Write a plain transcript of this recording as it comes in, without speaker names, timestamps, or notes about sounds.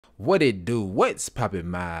What it do? What's poppin',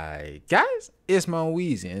 my guys? It's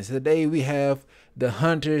MonWeezy, and today we have the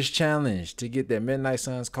Hunter's Challenge to get that Midnight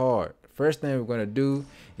Suns card. First thing we're gonna do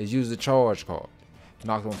is use the charge card.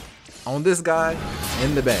 Knock on this guy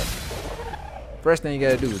in the back. First thing you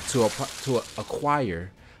gotta do is to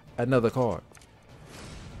acquire another card,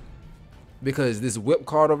 because this whip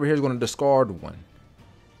card over here is gonna discard one,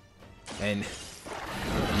 and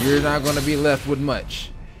you're not gonna be left with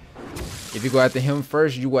much. If you go after him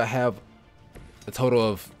first, you will have a total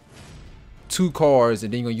of 2 cards,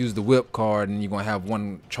 and then you're gonna use the whip card, and you're gonna have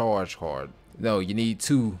 1 charge card. No, you need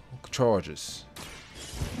 2 charges.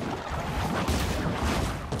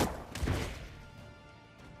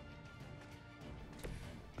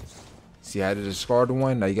 See how to discard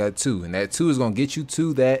 1? Now you got 2, and that 2 is gonna get you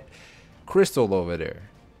to that crystal over there.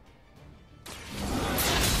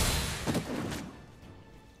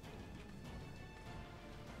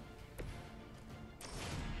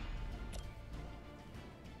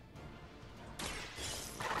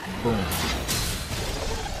 Boom.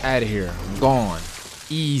 Out of here. Gone.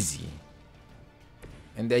 Easy.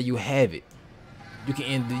 And there you have it. You can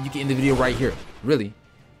end the video right here. Really.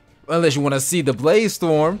 Unless you want to see the Blaze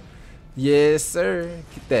Storm. Yes, sir.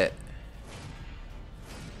 Get that.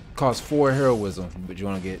 Costs 4 heroism, but you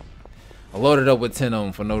want to get loaded up with 10 of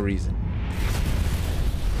them for no reason.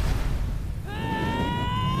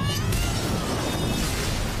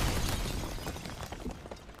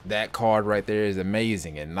 That card right there is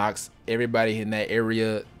amazing. It knocks everybody in that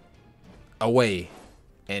area away.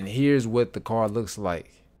 And here's what the card looks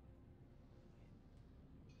like.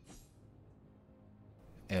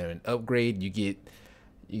 And an upgrade,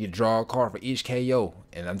 you draw a card for each KO.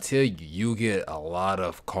 And I'm telling you, you get a lot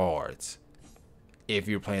of cards if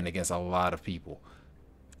you're playing against a lot of people.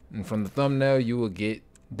 And from the thumbnail, you will get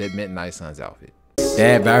that Midnight Suns outfit.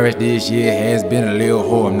 That virus this year has been a little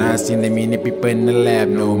whore. I'm not seeing that many people in the lab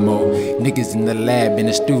no more. Niggas in the lab, in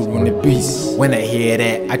the studio, on the beast. When I hear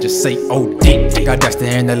that, I just say, oh, dick. Got Dexter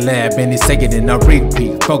in the lab, and he's taking in a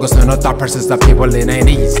repeat. Focus on the thought process of people, it ain't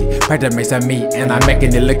easy. Practice makes me, and I'm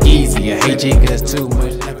making it look easy. I hate you, cause too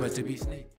much.